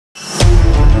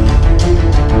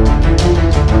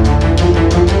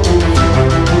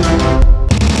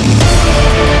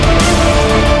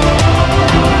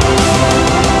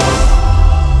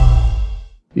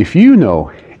If you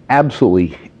know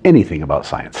absolutely anything about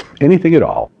science, anything at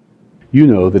all, you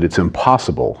know that it's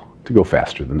impossible to go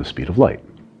faster than the speed of light.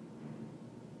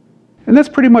 And that's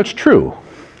pretty much true,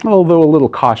 although a little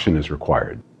caution is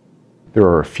required. There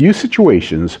are a few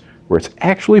situations where it's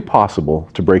actually possible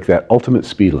to break that ultimate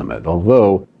speed limit,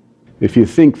 although if you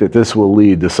think that this will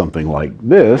lead to something like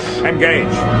this,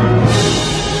 engage,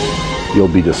 you'll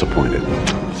be disappointed.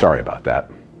 Sorry about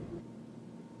that.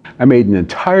 I made an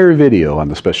entire video on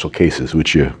the special cases,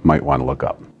 which you might want to look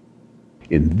up.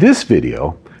 In this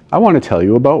video, I want to tell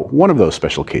you about one of those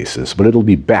special cases, but it'll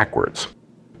be backwards.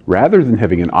 Rather than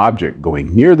having an object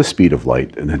going near the speed of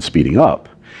light and then speeding up,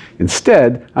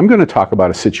 instead, I'm going to talk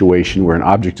about a situation where an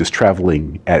object is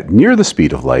traveling at near the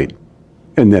speed of light,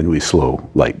 and then we slow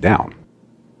light down.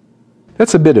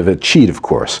 That's a bit of a cheat, of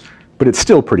course, but it's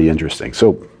still pretty interesting,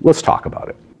 so let's talk about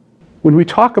it. When we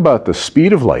talk about the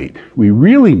speed of light, we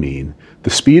really mean the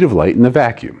speed of light in a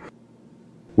vacuum.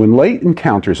 When light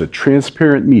encounters a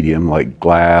transparent medium like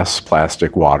glass,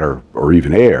 plastic, water, or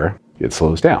even air, it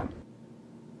slows down.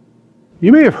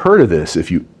 You may have heard of this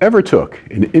if you ever took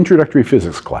an introductory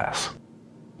physics class.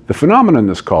 The phenomenon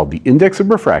is called the index of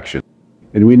refraction,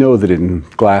 and we know that in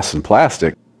glass and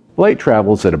plastic, light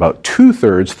travels at about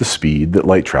 2/3 the speed that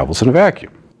light travels in a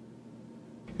vacuum.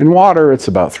 In water, it's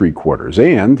about 3/4,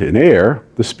 and in air,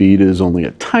 the speed is only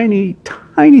a tiny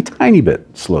bit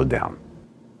slowed down.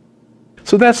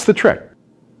 So that's the trick.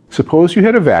 Suppose you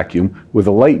had a vacuum with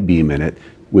a light beam in it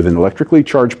with an electrically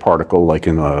charged particle like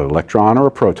an electron or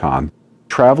a proton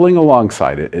traveling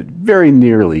alongside it at very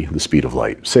nearly the speed of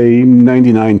light, say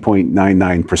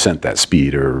 99.99% that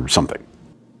speed or something.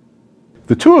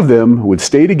 The two of them would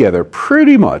stay together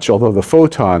pretty much, although the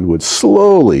photon would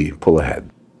slowly pull ahead.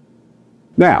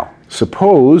 Now,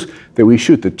 suppose that we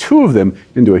shoot the two of them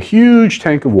into a huge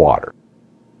tank of water.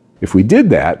 If we did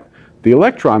that, the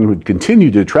electron would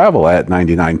continue to travel at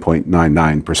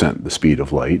 99.99% the speed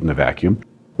of light in a vacuum,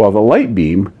 while the light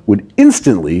beam would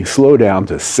instantly slow down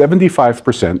to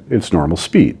 75% its normal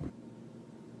speed.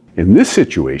 In this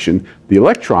situation, the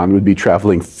electron would be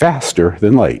traveling faster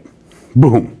than light.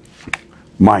 Boom!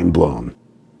 Mind blown.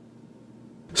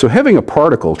 So having a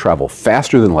particle travel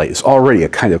faster than light is already a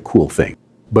kind of cool thing,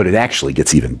 but it actually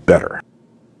gets even better.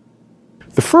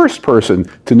 The first person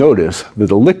to notice that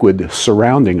the liquid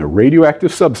surrounding a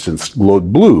radioactive substance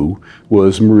glowed blue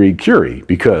was Marie Curie,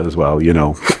 because, well, you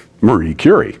know, Marie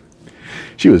Curie.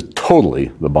 She was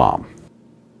totally the bomb.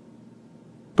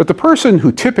 But the person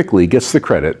who typically gets the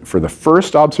credit for the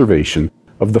first observation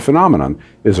of the phenomenon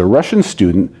is a Russian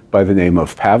student by the name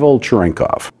of Pavel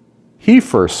Sheirenkov. He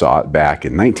first saw it back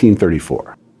in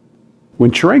 1934. When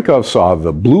Sheirenkov saw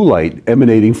the blue light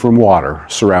emanating from water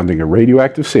surrounding a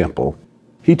radioactive sample,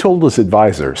 he told his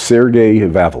advisor, Sergei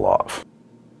Vavilov.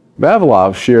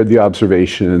 Vavilov shared the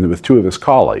observation with two of his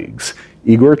colleagues,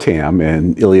 Igor Tamm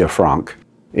and Ilya Frank,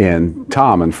 and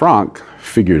Tamm and Frank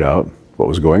figured out what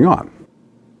was going on.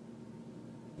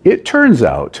 It turns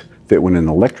out that when an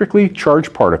electrically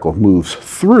charged particle moves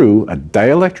through a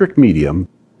dielectric medium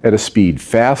at a speed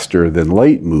faster than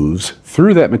light moves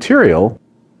through that material,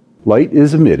 light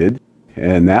is emitted,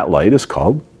 and that light is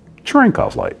called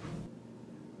Sheirenkov's light.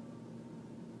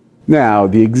 Now,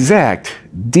 the exact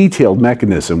detailed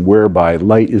mechanism whereby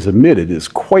light is emitted is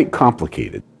quite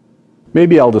complicated.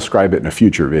 Maybe I'll describe it in a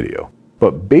future video.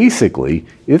 But basically,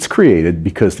 it's created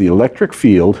because the electric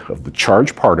field of the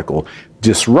charged particle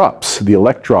disrupts the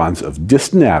electrons of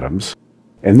distant atoms,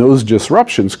 and those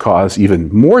disruptions cause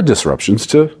even more disruptions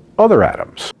to other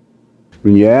atoms.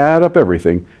 When you add up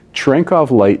everything,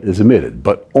 Sheirenkov light is emitted,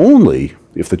 but only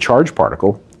if the charged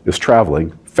particle is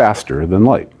traveling faster than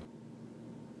light.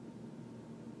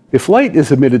 If light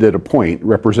is emitted at a point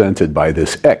represented by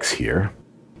this X here,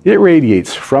 it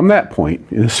radiates from that point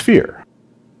in a sphere.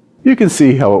 You can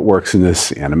see how it works in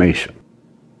this animation.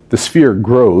 The sphere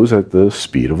grows at the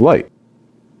speed of light.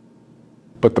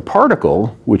 But the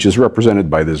particle, which is represented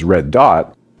by this red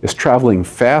dot, is traveling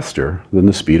faster than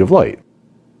the speed of light.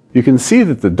 You can see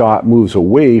that the dot moves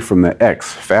away from the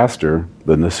X faster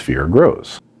than the sphere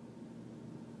grows.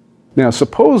 Now,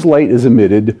 suppose light is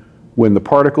emitted when the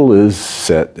particle is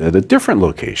set at a different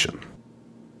location.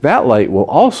 That light will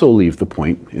also leave the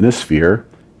point in a sphere,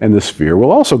 and the sphere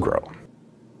will also grow.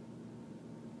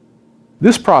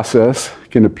 This process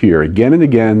can appear again and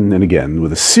again and again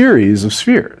with a series of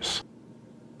spheres.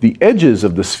 The edges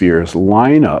of the spheres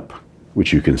line up,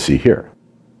 which you can see here.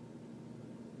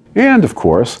 And of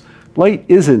course, light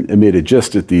isn't emitted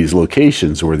just at these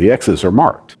locations where the X's are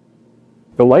marked.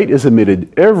 The light is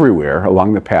emitted everywhere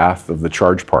along the path of the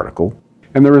charged particle,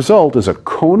 and the result is a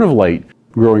cone of light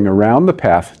going around the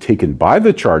path taken by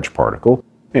the charged particle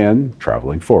and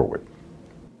traveling forward.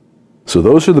 So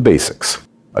those are the basics.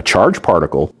 A charged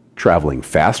particle traveling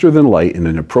faster than light in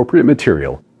an appropriate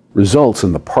material results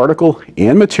in the particle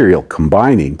and material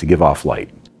combining to give off light.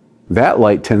 That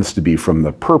light tends to be from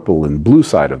the purple and blue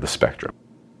side of the spectrum.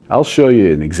 I'll show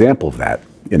you an example of that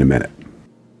in a minute.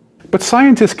 But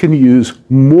scientists can use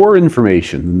more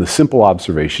information than the simple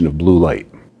observation of blue light.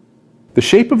 The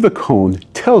shape of the cone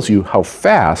tells you how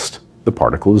fast the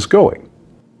particle is going.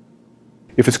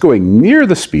 If it's going near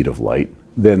the speed of light,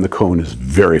 then the cone is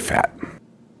very fat.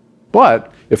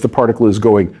 But if the particle is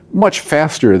going much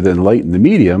faster than light in the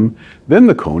medium, then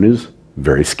the cone is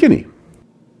very skinny.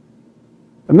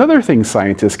 Another thing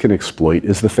scientists can exploit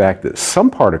is the fact that some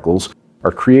particles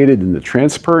are created in the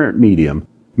transparent medium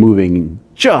moving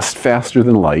just faster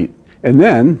than light, and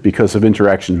then, because of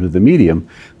interactions with the medium,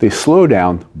 they slow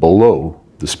down below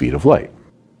the speed of light.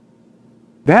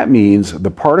 That means the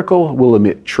particle will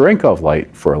emit Cherenkov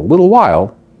light for a little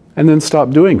while and then stop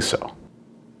doing so.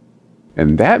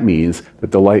 And that means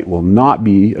that the light will not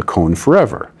be a cone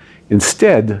forever.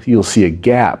 Instead, you'll see a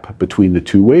gap between the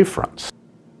two wavefronts.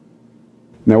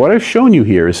 Now, what I've shown you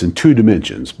here is in 2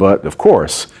 dimensions, but of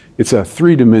course, it's a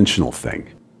 3-dimensional thing.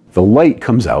 The light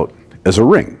comes out as a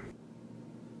ring.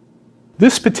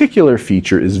 This particular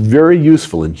feature is very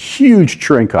useful in huge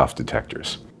Cherenkov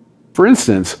detectors. For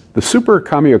instance, the Super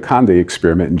Kamiokande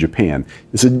experiment in Japan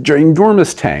is a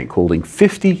ginormous tank holding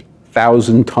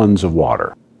 50,000 tons of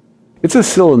water. It's a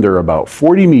cylinder about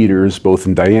 40 meters both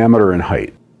in diameter and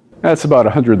height. That's about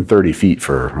 130 feet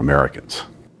for Americans.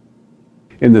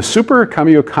 In the Super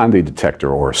Kamiokande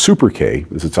detector, or Super K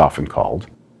as it's often called,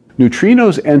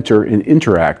 neutrinos enter and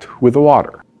interact with the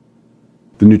water.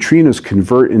 The neutrinos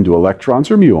convert into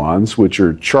electrons or muons, which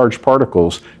are charged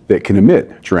particles that can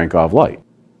emit Cherenkov light.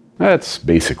 That's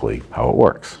basically how it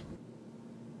works.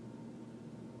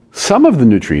 Some of the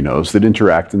neutrinos that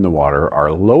interact in the water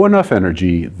are low enough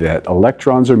energy that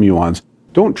electrons or muons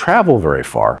don't travel very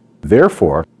far.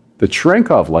 Therefore, the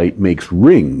Cherenkov light makes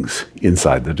rings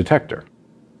inside the detector.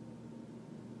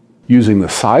 Using the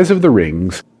size of the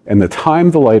rings and the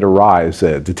time the light arrives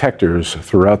at detectors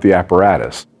throughout the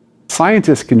apparatus,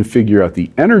 scientists can figure out the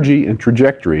energy and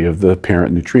trajectory of the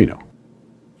parent neutrino.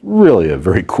 Really a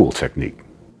very cool technique.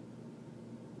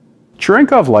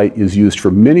 Cherenkov light is used for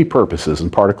many purposes in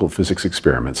particle physics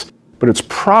experiments, but it's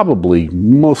probably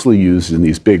mostly used in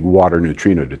these big water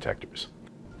neutrino detectors.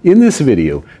 In this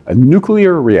video, a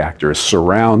nuclear reactor is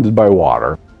surrounded by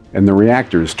water and the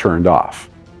reactor is turned off.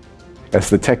 As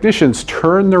the technicians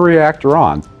turn the reactor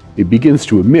on, it begins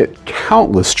to emit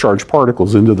countless charged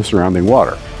particles into the surrounding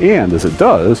water. And as it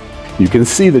does, you can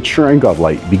see the Cherenkov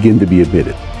light begin to be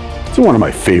emitted. It's one of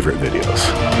my favorite videos.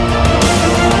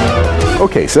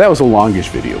 Okay, so that was a longish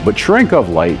video, but Cherenkov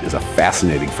light is a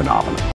fascinating phenomenon.